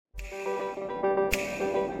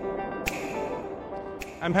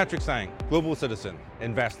I'm Patrick Sang, global citizen,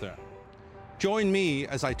 investor. Join me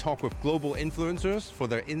as I talk with global influencers for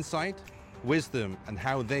their insight, wisdom, and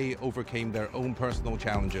how they overcame their own personal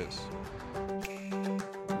challenges.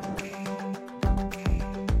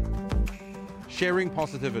 Sharing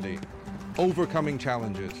positivity, overcoming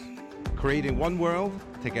challenges, creating one world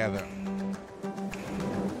together.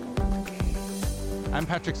 I'm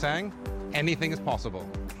Patrick Sang. Anything is possible.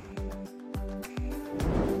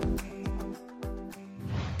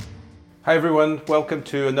 Hi everyone, welcome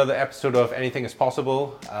to another episode of Anything is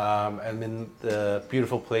Possible. I'm in the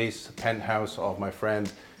beautiful place, penthouse of my friend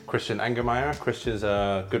Christian Angermayer. Christian's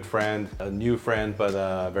a good friend, a new friend, but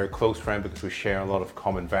a very close friend because we share a lot of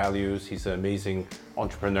common values. He's an amazing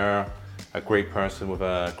entrepreneur, a great person with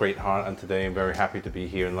a great heart, and today I'm very happy to be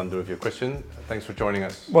here in London with you. Christian, thanks for joining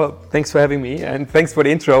us. Well, thanks for having me, and thanks for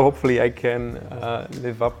the intro. Hopefully I can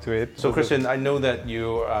live up to it. So Christian, I know that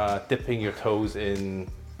you are dipping your toes in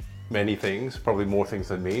many things, probably more things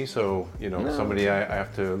than me. So, somebody I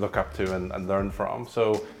have to look up to and learn from.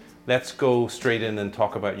 So let's go straight in and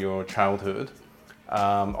talk about your childhood.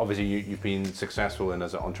 Obviously you've been successful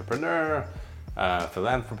as an entrepreneur,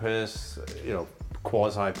 philanthropist,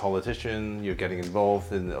 quasi-politician. You're getting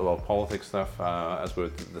involved in a lot of politics stuff, as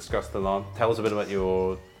we've discussed a lot. Tell us a bit about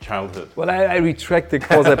your childhood. Well, I retract the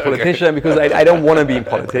quasi-politician okay. Because I don't want to be in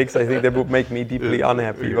politics. I think that would make me deeply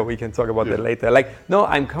unhappy, but we can talk about that later. No,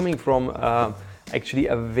 I'm coming from actually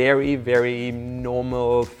a very, very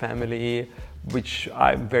normal family, which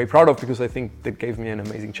I'm very proud of because I think that gave me an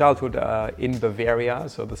amazing childhood in Bavaria,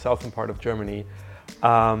 so the southern part of Germany.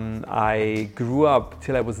 I grew up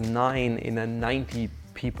till I was 9 in a 90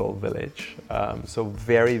 people village, so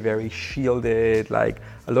very, very shielded, like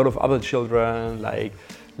a lot of other children, like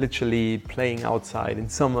literally playing outside in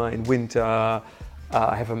summer, in winter.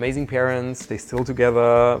 I have amazing parents, they're still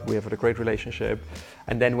together, we have a great relationship.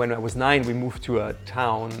 And then when I was 9, we moved to a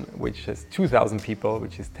town which has 2,000 people,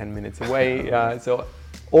 which is 10 minutes away. So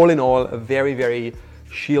all in all, a very, very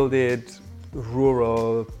shielded,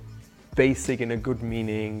 rural, basic in a good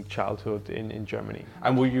meaning childhood in Germany.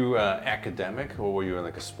 And were you academic or were you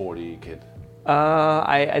like a sporty kid?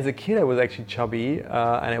 As a kid I was actually chubby and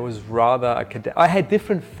I was rather academic. I had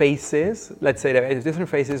different phases, let's say that I had different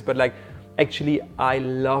phases, but actually I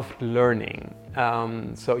loved learning.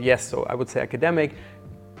 So I would say academic,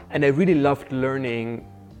 and I really loved learning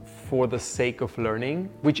for the sake of learning,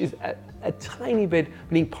 which is a tiny bit,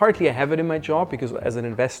 partly I have it in my job because as an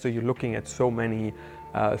investor you're looking at so many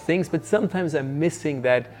things, but sometimes I'm missing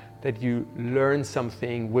that you learn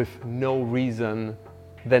something with no reason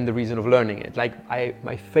than the reason of learning it.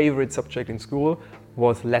 My favorite subject in school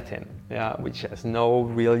was Latin, which has no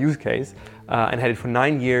real use case, and had it for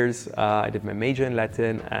 9 years. I did my major in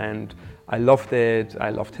Latin and I loved it. I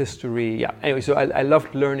loved history. Anyway, so I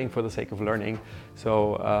loved learning for the sake of learning.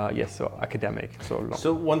 So so academic.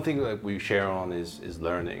 So one thing that we share on is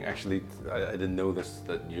learning. Actually, I didn't know this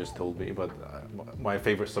that you just told me, but my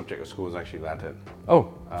favorite subject at school is actually Latin.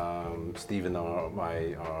 Oh. Stephen,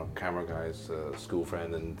 our camera guy's school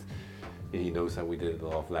friend, and he knows that we did a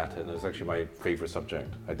lot of Latin. It was actually my favorite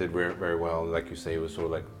subject. I did very, very well. Like you say, it was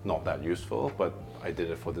sort of not that useful, but I did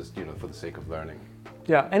it for this, for the sake of learning.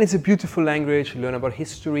 Yeah, and it's a beautiful language. You learn about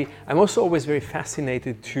history. I'm also always very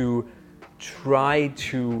fascinated to try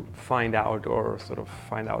to find out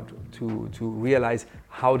to realize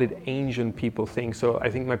how did ancient people think. So I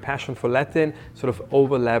think my passion for Latin sort of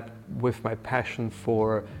overlapped with my passion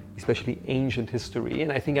for especially ancient history.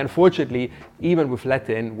 And I think unfortunately, even with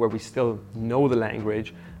Latin, where we still know the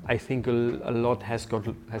language, I think a lot has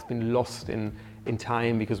been lost in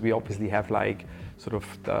time because we obviously have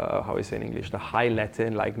how we say in English, the high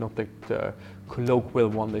Latin, not the colloquial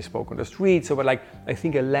one they spoke on the street. So, but I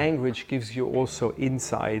think a language gives you also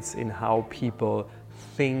insights in how people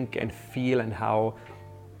think and feel and how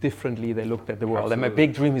differently they looked at the world. Absolutely. And my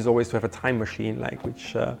big dream is always to have a time machine,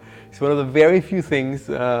 which is one of the very few things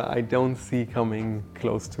I don't see coming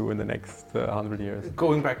close to in the next 100 years.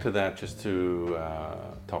 Going back to that, just to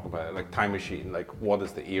talk about it, time machine, what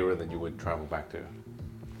is the era that you would travel back to?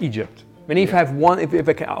 Egypt. And if I have one, if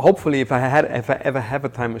I can, hopefully if I ever have a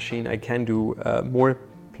time machine, I can do more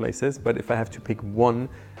places. But if I have to pick one,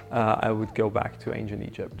 I would go back to ancient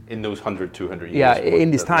Egypt. In those 100, 200 years? Yeah,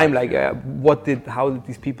 in this time, how did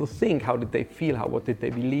these people think? How did they feel? What did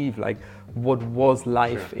they believe? What was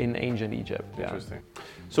life in ancient Egypt? Yeah. Interesting.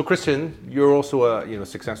 So Christian, you're also a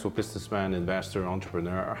successful businessman, investor,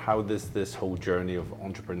 entrepreneur. How does this whole journey of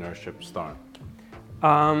entrepreneurship start?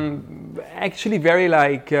 Actually, very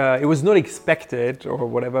it was not expected or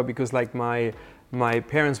whatever, because my My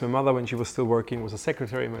parents, my mother, when she was still working, was a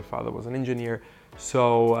secretary. My father was an engineer.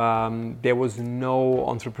 So there was no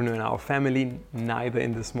entrepreneur in our family, neither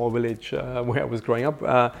in the small village where I was growing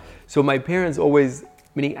up. So my parents always,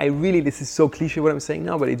 meaning this is so cliche what I'm saying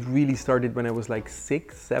now, but it really started when I was like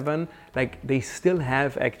 6, 7. Like they still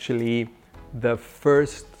have actually the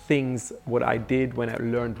first things what I did when I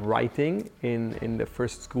learned writing in the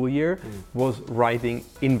first school year was writing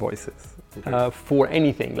invoices for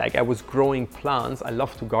anything. Like I was growing plants. I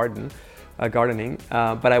love to gardening,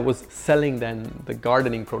 but I was selling then the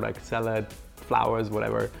gardening products, salad, flowers,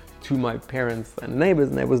 whatever, to my parents and neighbors,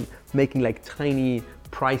 and I was making like tiny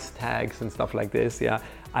price tags and stuff like this. Yeah,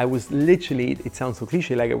 I was literally, it sounds so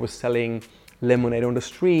cliche, like I was selling lemonade on the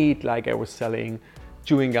street, like I was selling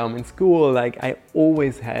chewing gum in school. Like I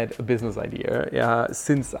always had a business idea,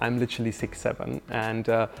 since I'm literally 6, 7. And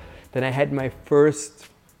then I had my first,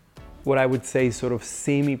 what I would say, sort of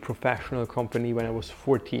semi-professional company when I was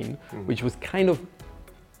 14, which was kind of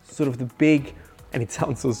sort of the big, and it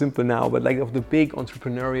sounds so simple now, but like of the big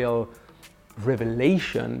entrepreneurial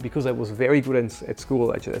revelation, because I was very good at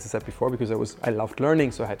school, as I said before, because I loved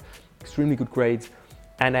learning, so I had extremely good grades.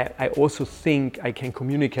 And I also think I can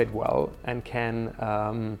communicate well and can,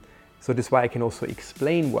 so that's why I can also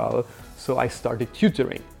explain well. So I started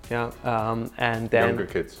tutoring, and then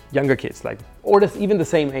younger kids, like, or that's even the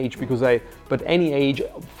same age, because but any age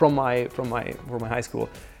from my high school.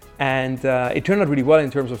 And it turned out really well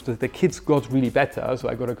in terms of the kids got really better. So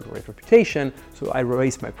I got a great reputation. So I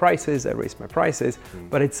raised my prices.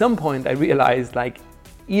 But at some point I realized, like,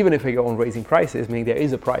 even if I go on raising prices, meaning there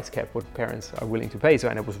is a price cap what parents are willing to pay,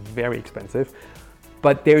 and it was very expensive,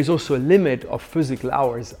 but there is also a limit of physical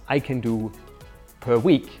hours I can do per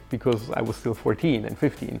week, because I was still 14 and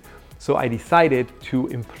 15. So I decided to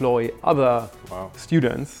employ other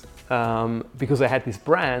students, because I had this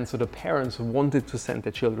brand, so the parents wanted to send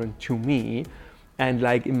their children to me. And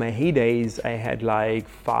like in my heydays, I had like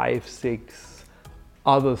 5, 6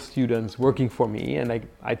 other students working for me, and like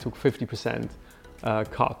I took 50%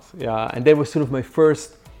 cut, and that was sort of my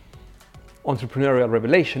first entrepreneurial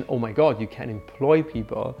revelation. Oh my God, you can employ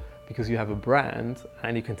people because you have a brand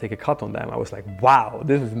and you can take a cut on them. I was like, wow,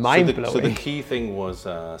 this is mind-blowing. So the key thing was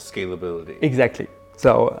scalability. Exactly.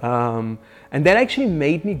 So, and that actually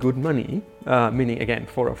made me good money, meaning again,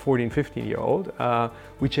 for a 14, 15-year-old,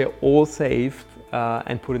 which I all saved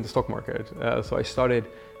and put in the stock market. So I started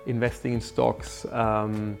investing in stocks,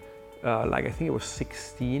 like I think it was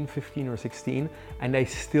 15 or 16, and I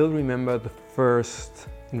still remember the first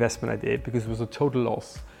investment I did, because it was a total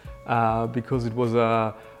loss, because it was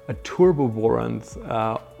a turbo warrant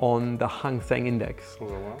on the Hang Seng Index.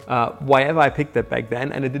 Why ever I picked that back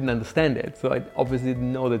then, and I didn't understand it, so I obviously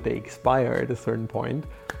didn't know that they expire at a certain point,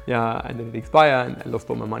 and then it expired and I lost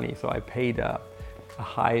all my money. So I paid a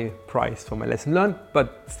high price for my lesson learned,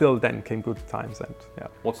 but still then came good times. And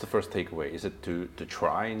What's the first takeaway? Is it to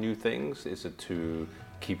try new things? Is it to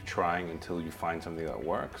keep trying until you find something that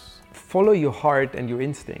works? Follow your heart and your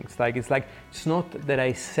instincts. It's not that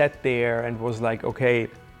I sat there and was like, okay,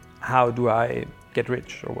 how do I get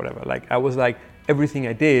rich or whatever. Like I was like, everything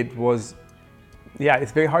I did was,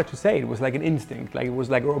 it's very hard to say. It was like an instinct, like it was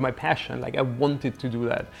like, or my passion, like I wanted to do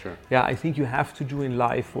that. Sure. Yeah, I think you have to do in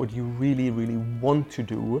life what you really, really want to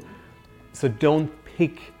do. So don't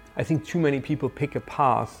pick, I think too many people pick a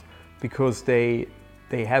path because they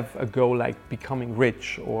have a goal like becoming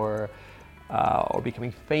rich or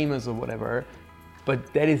becoming famous or whatever.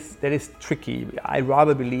 But that is tricky. I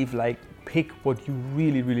rather believe like pick what you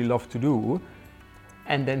really, really love to do,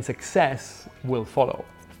 and then success will follow.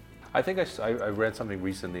 I think I read something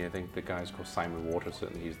recently. I think the guy's called Simon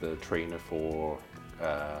Waterson. He's the trainer for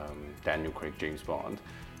Daniel Craig, James Bond.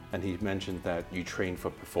 And he mentioned that you train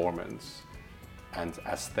for performance and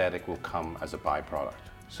aesthetic will come as a byproduct.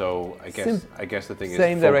 So I guess the thing is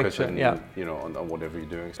focus on whatever you're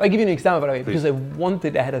doing. I'll give you an example, by the way, because I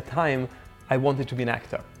wanted to be an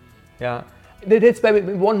actor. Yeah. That's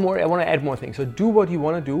one more, I want to add more things. So do what you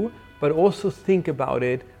want to do, but also think about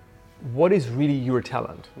it. What is really your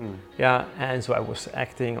talent? Yeah, and so I was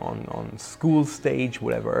acting on school stage,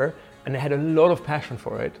 whatever, and I had a lot of passion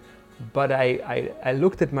for it. But I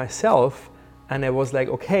looked at myself and I was like,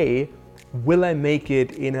 okay, will I make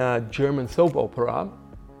it in a German soap opera?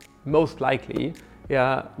 Most likely.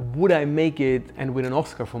 Yeah. Would I make it and win an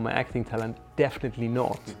Oscar for my acting talent? Definitely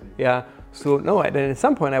not. Yeah. So no, then at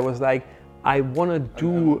some point I was like, I want to do.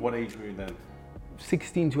 What age were you then?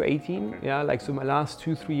 16 to 18, yeah, like so my last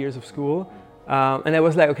 2-3 years of school. And I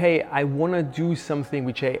was like, okay, I want to do something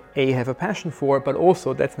which I have a passion for, but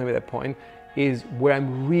also, that's maybe that point, is where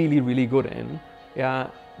I'm really, really good in.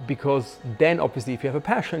 Yeah, because then obviously if you have a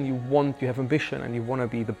passion, you have ambition and you want to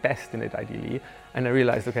be the best in it ideally. And I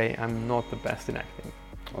realized, okay, I'm not the best in acting.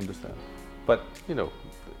 Understand. But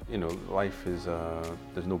life is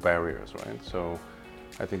there's no barriers, right? So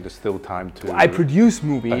I think there's still time to. I produce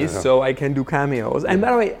movies, so I can do cameos. And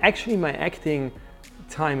by the way, actually, my acting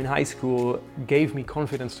time in high school gave me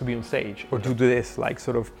confidence to be on stage or to do this. Like,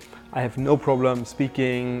 sort of, I have no problem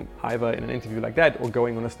speaking either in an interview like that or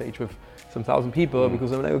going on a stage with some thousand people,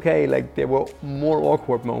 because I'm like, okay, like there were more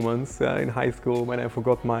awkward moments in high school when I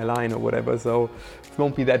forgot my line or whatever, so it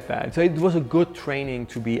won't be that bad. So it was a good training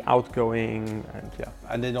to be outgoing, and yeah.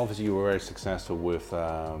 And then obviously you were very successful with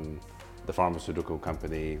the pharmaceutical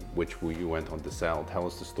company, which you went on to sell. Tell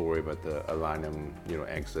us the story about the Alnylam,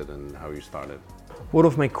 exit and how you started. One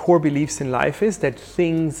of my core beliefs in life is that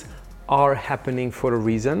things are happening for a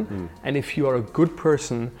reason, and if you are a good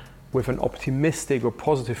person with an optimistic or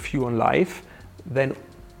positive view on life, then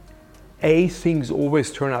A, things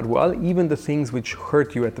always turn out well, even the things which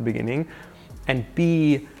hurt you at the beginning, and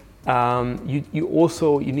B,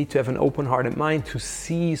 you need to have an open heart and mind to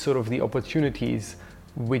see sort of the opportunities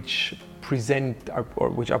which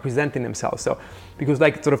are presenting themselves. So, because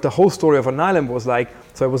like sort of the whole story of Alnylam was like,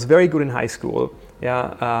 so I was very good in high school,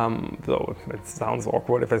 though it sounds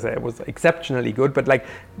awkward if I say I was exceptionally good, but like,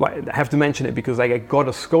 I have to mention it because like I got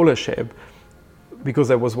a scholarship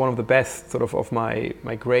because I was one of the best sort of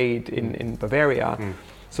my grade in Bavaria.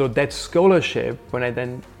 So that scholarship, when I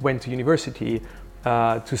then went to university,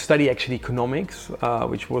 to study actually economics,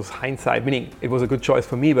 which was hindsight, meaning it was a good choice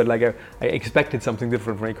for me, but like I expected something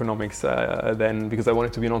different from economics then, because I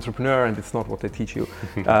wanted to be an entrepreneur, and it's not what they teach you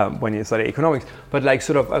when you study economics. But like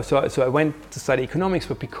sort of, so I went to study economics,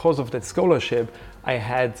 but because of that scholarship, I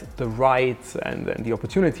had the right and the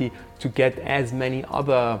opportunity to get as many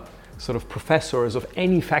other sort of professors of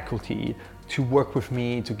any faculty to work with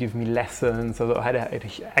me, to give me lessons. So I had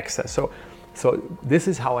access. So this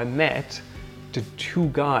is how I met the two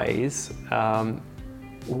guys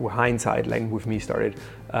who hindsight, like with me, started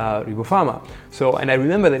RiboPharma. So, and I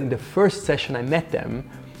remember that in the first session I met them,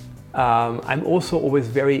 I'm also always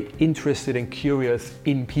very interested and curious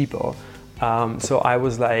in people. So I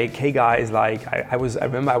was like, hey guys, like I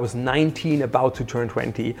remember I was 19, about to turn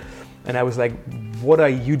 20, and I was like, what are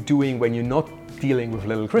you doing when you're not dealing with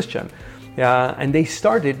little Christian? Yeah, and they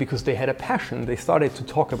started, because they had a passion, they started to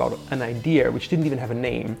talk about an idea which didn't even have a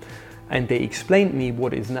name. And they explained me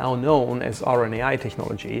what is now known as RNAi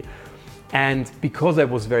technology. And because I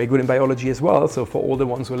was very good in biology as well, so for all the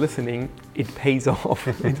ones who are listening, it pays off.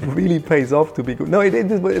 It really pays off to be good. No,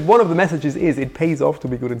 one of the messages is it pays off to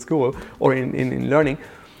be good in school or in learning.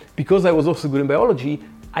 Because I was also good in biology,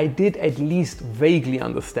 I did at least vaguely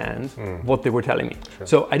understand what they were telling me. Sure.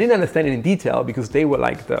 So I didn't understand it in detail because they were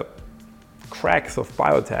like the cracks of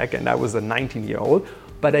biotech and I was a 19-year-old,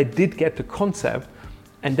 but I did get the concept.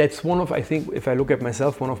 And that's one of, I think, if I look at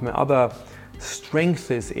myself, one of my other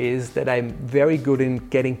strengths is that I'm very good in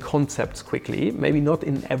getting concepts quickly, maybe not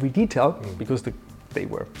in every detail, because they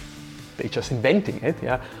just inventing it,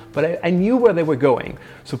 yeah. But I knew where they were going.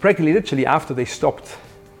 So practically, literally, after they stopped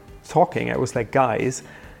talking, I was like, guys,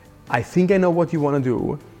 I think I know what you want to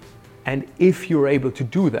do. And if you're able to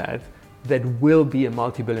do that, that will be a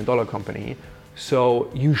multi-billion-dollar company.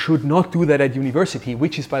 So you should not do that at university,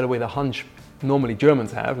 which is, by the way, the hunch normally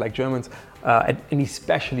Germans have, like Germans, and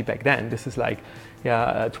especially back then, this is like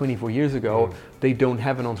 24 years ago, they don't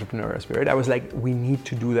have an entrepreneurial spirit. I was like, we need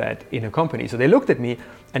to do that in a company. So they looked at me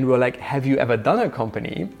and were like, have you ever done a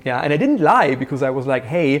company? Yeah, and I didn't lie because I was like,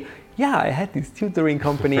 hey, yeah, I had this tutoring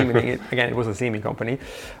company, meaning it was a semi company.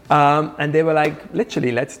 And they were like,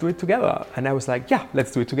 literally, let's do it together. And I was like, yeah,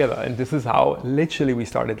 let's do it together. And this is how literally we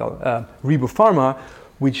started RiboPharma,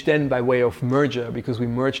 which then by way of merger, because we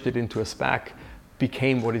merged it into a SPAC,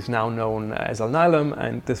 became what is now known as Alnylam,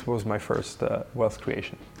 and this was my first wealth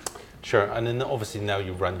creation. Sure, and then obviously now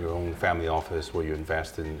you run your own family office where you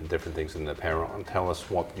invest in different things in the parent. And tell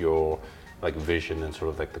us what your vision and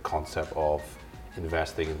sort of like the concept of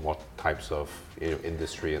investing in what types of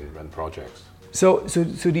industry and projects. So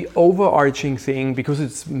the overarching thing, because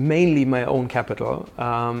it's mainly my own capital,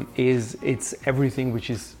 is it's everything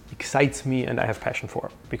which excites me and I have passion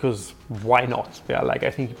for. Because why not? Yeah, like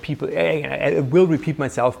I think people. I will repeat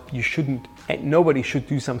myself. Nobody should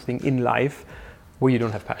do something in life where you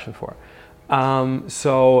don't have passion for.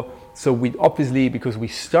 So we obviously, because we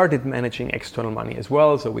started managing external money as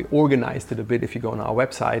well, so we organized it a bit. If you go on our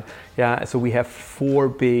website, yeah. So we have 4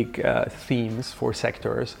 big themes, 4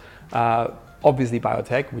 sectors. Obviously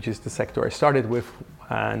biotech, which is the sector I started with,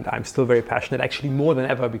 and I'm still very passionate, actually more than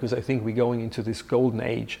ever, because I think we're going into this golden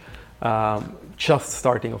age just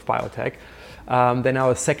starting of biotech. Then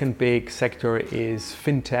our second big sector is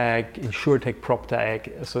fintech, insurtech,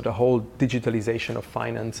 proptech, so the whole digitalization of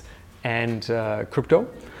finance and crypto.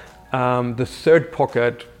 The third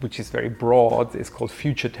pocket, which is very broad, is called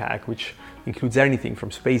future tech, which includes anything from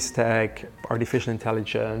space tech, artificial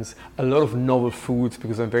intelligence, a lot of novel foods,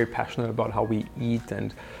 because I'm very passionate about how we eat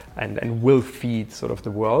and will feed sort of the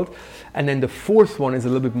world. And then the fourth one is a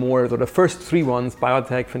little bit more, so the first three ones,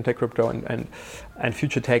 biotech, fintech, crypto, and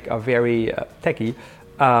future tech, are very techy.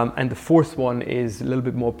 And the fourth one is a little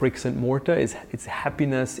bit more bricks and mortar. It's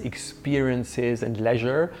happiness, experiences, and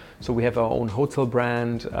leisure. So we have our own hotel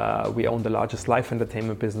brand. We own the largest live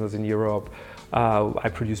entertainment business in Europe. I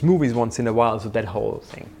produce movies once in a while. So that whole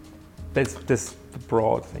thing. That's the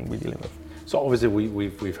broad thing we're dealing with. So obviously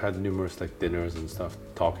we've had numerous like dinners and stuff,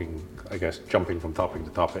 talking, I guess, jumping from topic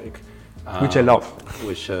to topic. Which I love.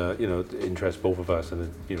 Which interests both of us,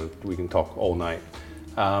 and we can talk all night.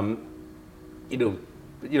 I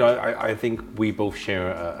think we both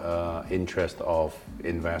share a interest of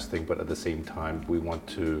investing, but at the same time, we want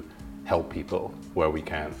to help people where we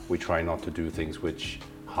can. We try not to do things which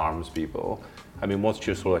harms people. I mean, what's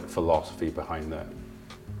your sort of like philosophy behind that?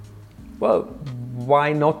 Well,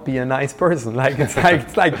 why not be a nice person?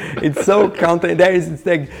 It's so counter.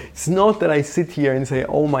 It's not that I sit here and say,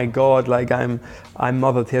 oh my God, like I'm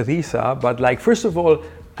Mother Teresa, but like, first of all,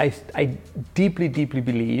 I deeply, deeply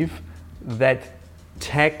believe that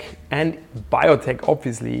tech and biotech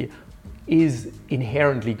obviously is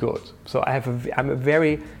inherently good. So I'm a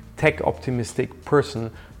very tech optimistic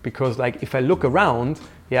person, because like if I look around,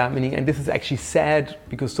 and this is actually sad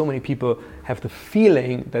because so many people have the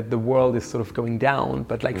feeling that the world is sort of going down,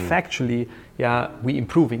 but like factually, we're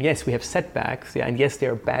improving. Yes, we have setbacks, and yes,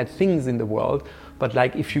 there are bad things in the world, but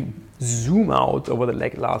like if you zoom out over the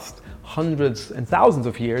last hundreds and thousands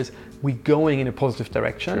of years, we're going in a positive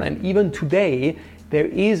direction. Sure. And even today, there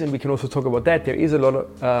is, and we can also talk about that, there is a lot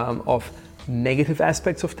of negative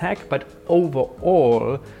aspects of tech, but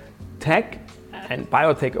overall, tech and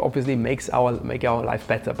biotech obviously make our life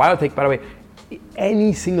better. Biotech, by the way,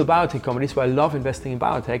 any single biotech company, so I love investing in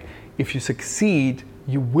biotech. If you succeed,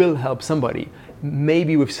 you will help somebody.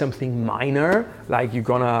 Maybe with something minor, like you're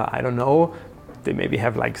gonna, I don't know, they maybe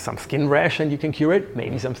have like some skin rash and you can cure it.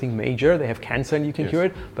 Maybe something major, they have cancer and you can cure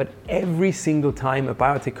it. But every single time a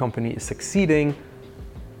biotech company is succeeding,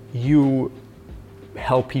 you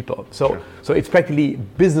help people. So it's practically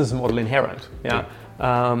business model inherent.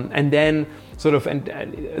 And then sort of,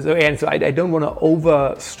 so I don't want to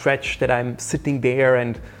overstretch that I'm sitting there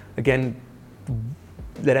and again,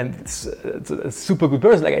 that I'm a super good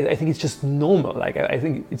person. Like I think it's just normal. Like I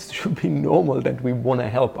think it should be normal that we want to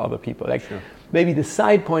help other people. Like maybe the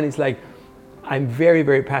side point is like, I'm very,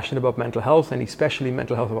 very passionate about mental health, and especially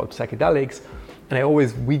mental health about psychedelics.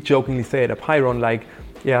 And we jokingly say at Apeiron, like,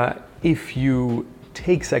 if you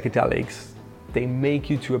take psychedelics, they make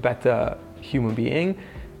you to a better human being.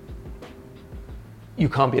 You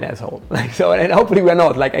can't be an asshole. And hopefully we're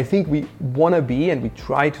not. Like I think we want to be, and we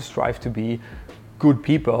try to strive to be good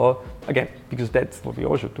people, again, because that's what we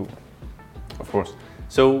all should do. Of course.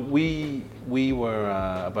 So we were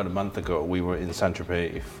about a month ago, we were in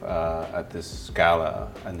Saint-Tropez at this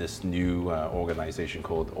gala and this new organization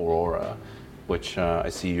called Aurora, which I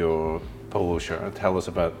see your polo shirt. Tell us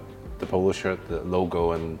about the polo shirt, the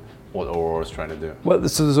logo, and what Aurora is trying to do. Well,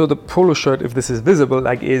 so the polo shirt, if this is visible,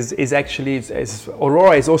 like is actually,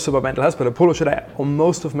 Aurora is also about mental health, but a polo shirt, on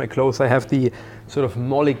most of my clothes, I have the sort of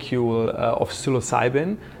molecule of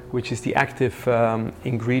psilocybin, which is the active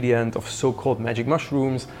ingredient of so-called magic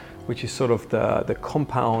mushrooms, which is sort of the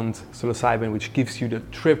compound psilocybin, which gives you the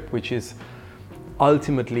trip, which is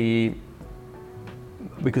ultimately,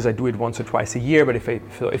 because I do it once or twice a year, but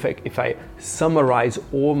if I summarize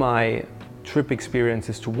all my trip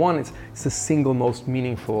experiences to one, it's the single most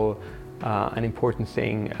meaningful and important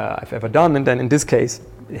thing I've ever done. And then in this case,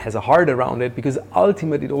 it has a heart around it, because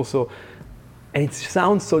ultimately it also, and it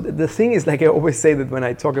sounds so, the thing is, like I always say that when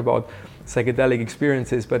I talk about psychedelic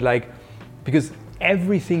experiences, but like, because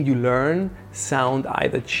everything you learn sound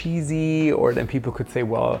either cheesy, or then people could say,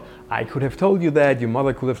 well, I could have told you that, your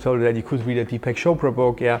mother could have told you that, you could read a Deepak Chopra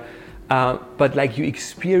book, but like you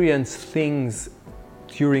experience things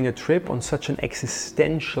during a trip on such an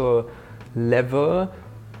existential level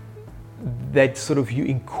that sort of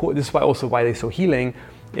this is why they're so healing,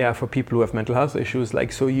 for people who have mental health issues,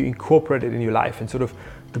 like, so you incorporate it in your life. And sort of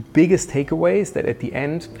the biggest takeaway is that at the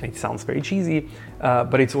end, and it sounds very cheesy,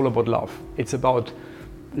 but it's all about love. It's about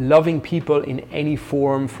loving people in any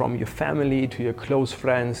form, from your family to your close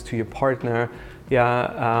friends to your partner.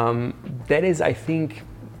 That is, I think,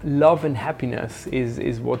 love and happiness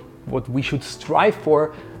is what we should strive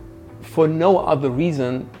for no other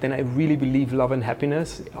reason than I really believe love and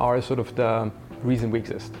happiness are sort of the reason we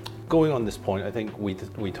exist. Going on this point, I think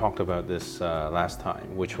we talked about this last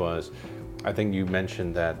time, which was, I think you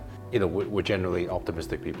mentioned that, you know, we're generally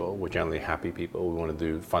optimistic people, we're generally happy people, we want to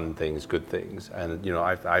do fun things, good things. And, you know,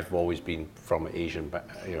 I've always been from Asian,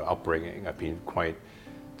 you know, upbringing. I've been quite,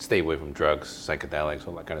 stay away from drugs, psychedelics,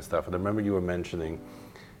 all that kind of stuff. And I remember you were mentioning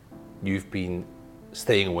you've been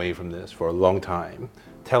staying away from this for a long time.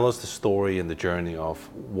 Tell us the story and the journey of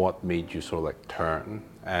what made you sort of like turn,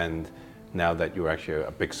 and now that you're actually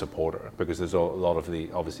a big supporter, because there's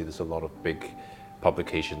obviously there's a lot of big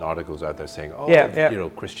publication articles out there saying, oh, you know,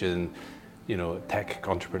 Christian, you know, tech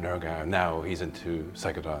entrepreneur guy, now he's into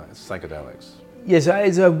psychedelics. Yes,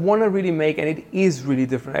 I want to really make, and it is really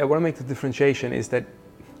different, I want to make the differentiation is that,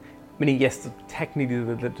 meaning yes, technically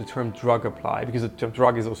the term drug apply, because the term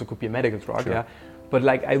drug is also could be a medical drug, sure. Yeah. But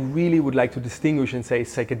like I really would like to distinguish and say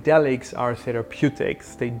psychedelics are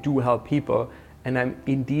therapeutics, they do help people, and I'm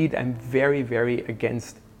very, very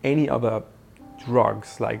against any other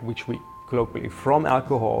drugs, like which we colloquially, from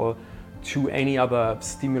alcohol to any other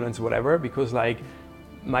stimulants, whatever, because like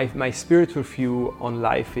my spiritual view on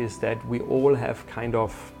life is that we all have kind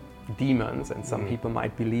of demons, and some people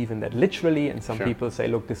might believe in that literally, and some people say,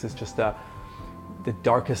 look, this is just the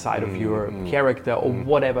darker side of your character or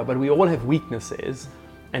whatever, but we all have weaknesses.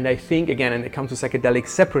 And I think, again, and it comes to psychedelics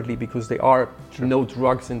separately because there are no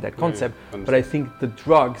drugs in that concept, but I think the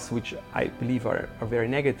drugs, which I believe are very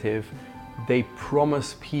negative, they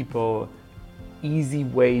promise people easy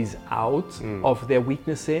ways out of their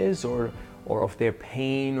weaknesses or of their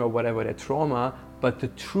pain or whatever, their trauma. But the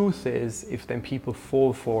truth is, if then people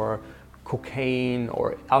fall for cocaine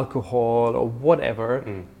or alcohol or whatever,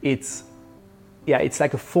 it's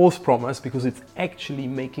like a false promise, because it's actually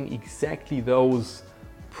making exactly those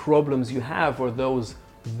problems you have, or those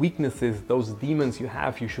weaknesses, those demons you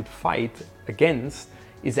have you should fight against,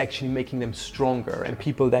 is actually making them stronger, and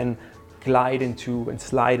people then glide into and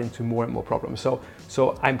slide into more and more problems. So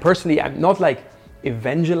I'm not like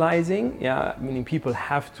evangelizing, meaning people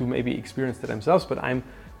have to maybe experience that themselves, but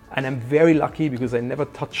I'm very lucky because I never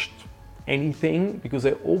touched anything, because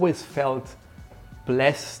I always felt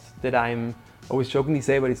blessed that I'm, always jokingly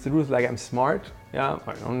say, but it's the truth, like I'm smart,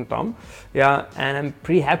 I'm dumb, and I'm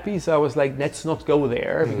pretty happy. So I was like, let's not go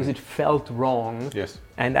there, because it felt wrong. Yes.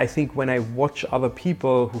 And I think when I watch other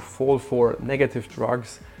people who fall for negative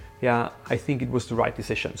drugs, I think it was the right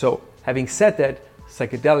decision. So having said that,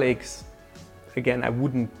 psychedelics, again, I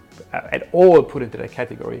wouldn't at all put into that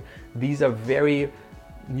category. These are very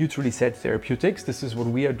neutrally said therapeutics. This is what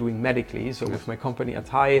we are doing medically. So with my company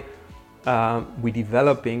Atai, we're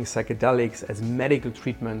developing psychedelics as medical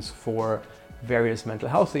treatments for various mental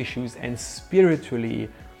health issues, and spiritually,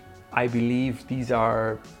 I believe these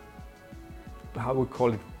are, how we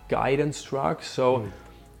call it, guidance drugs. So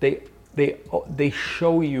they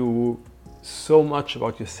show you so much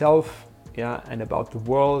about yourself, and about the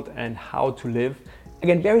world and how to live.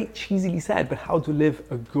 Again, very cheesily said, but how to live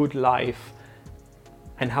a good life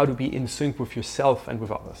and how to be in sync with yourself and with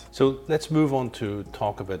others. So let's move on to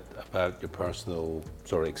talk a bit about your personal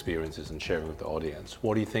sort of experiences and sharing with the audience.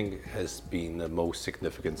 What do you think has been the most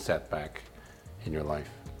significant setback in your life?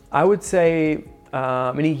 I would say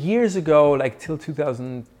many years ago, like till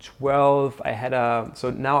 2012, I had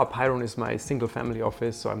so now Apeiron is my single family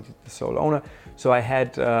office, so I'm the sole owner. So I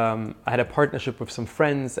had a partnership with some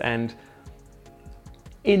friends, and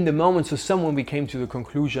in the moment, so we came to the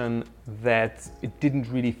conclusion that it didn't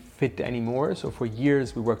really fit anymore. So for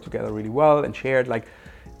years we worked together really well and shared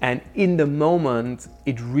and in the moment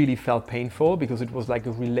it really felt painful, because it was like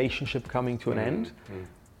a relationship coming to an end.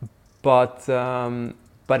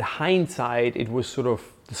 But hindsight, it was sort of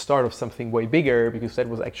the start of something way bigger, because that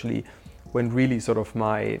was actually when really sort of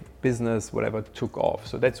my business, whatever, took off.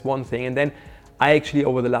 So that's one thing. And then I actually,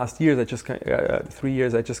 over the last years, 3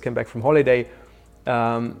 years, I just came back from holiday.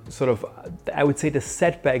 Sort of, I would say the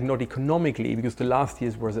setback, not economically, because the last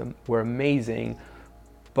years were amazing,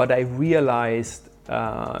 but I realized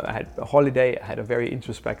I had a holiday, I had a very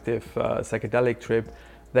introspective psychedelic trip,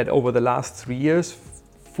 that over the last 3 years,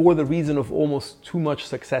 for the reason of almost too much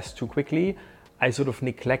success too quickly, I sort of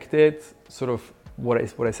neglected sort of what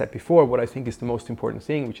I said before, what I think is the most important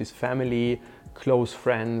thing, which is family, close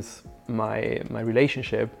friends, my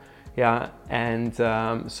relationship, and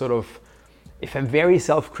sort of, if I'm very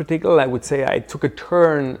self-critical, I would say I took a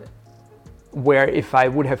turn where if I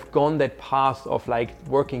would have gone that path of like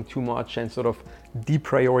working too much and sort of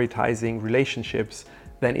deprioritizing relationships,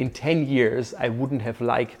 then in 10 years I wouldn't have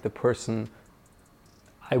liked the person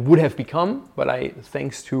I would have become, but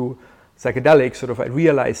thanks to psychedelics, sort of I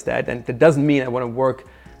realized that, and that doesn't mean I want to work.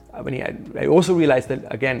 I mean, I also realized that,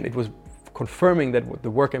 again, it was confirming that the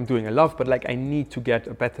work I'm doing I love, but like I need to get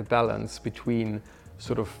a better balance between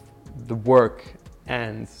sort of the work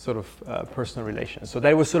and sort of personal relations. So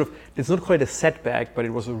that was sort of, it's not quite a setback, but it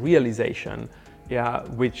was a realization, yeah,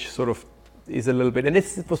 which sort of is a little bit, and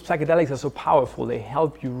it's what psychedelics are so powerful. They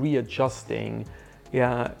help you readjusting,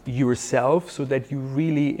 yeah, yourself so that you're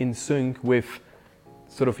really in sync with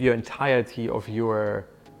sort of your entirety of your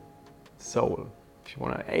soul. If you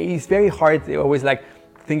want to, it's very hard. They always like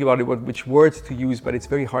think about it, which words to use, but it's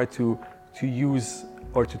very hard to use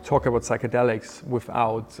or to talk about psychedelics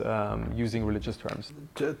without using religious terms.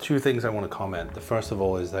 Two things I want to comment. The first of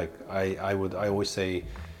all is like I always say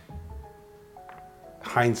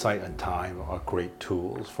hindsight and time are great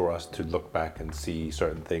tools for us to look back and see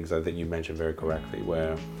certain things. I think you mentioned very correctly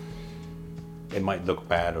where it might look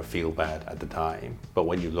bad or feel bad at the time, but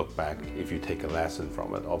when you look back, if you take a lesson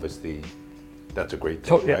from it, obviously that's a great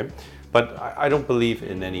thing, yeah. Right? But I don't believe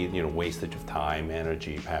in any wastage of time,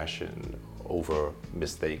 energy, passion over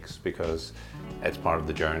mistakes, because it's part of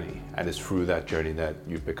the journey, and it's through that journey that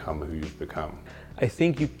you've become who you've become. I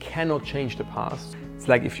think you cannot change the past. It's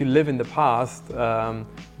like if you live in the past,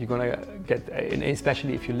 you're gonna get, and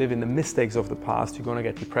especially if you live in the mistakes of the past, you're gonna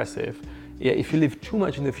get depressive. Yeah, if you live too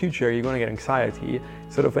much in the future, you're gonna get anxiety.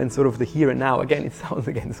 And sort of the here and now. Again, it sounds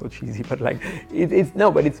again so cheesy, but like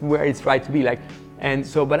but it's where it's right to be. Like, and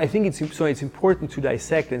so, but I think it's important to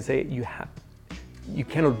dissect and say you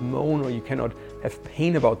cannot moan or you cannot have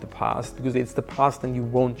pain about the past because it's the past and you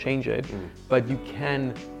won't change it. But you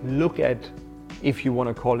can look at, if you want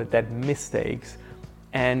to call it that, mistakes,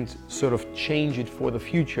 and sort of change it for the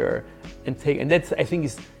future and that's, I think,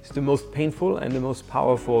 is the most painful and the most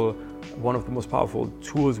powerful. One of the most powerful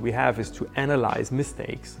tools we have is to analyze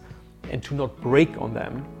mistakes and to not break on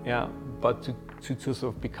them, yeah, but to sort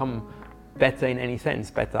of become better in any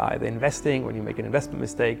sense, better either investing when you make an investment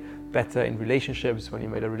mistake, better in relationships when you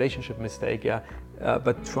made a relationship mistake, yeah,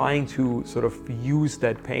 but trying to sort of use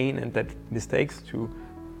that pain and that mistakes to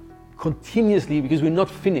continuously, because we're not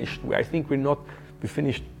finished. I think we're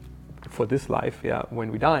finished for this life, yeah,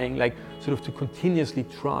 when we're dying, like sort of to continuously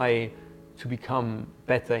try to become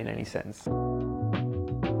better in any sense.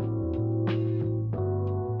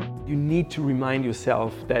 You need to remind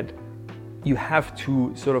yourself that you have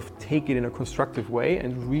to sort of take it in a constructive way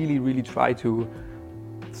and really, really try to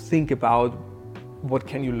think about what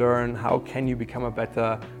can you learn, how can you become a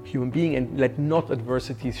better human being, and let not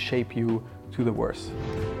adversities shape you to the worse.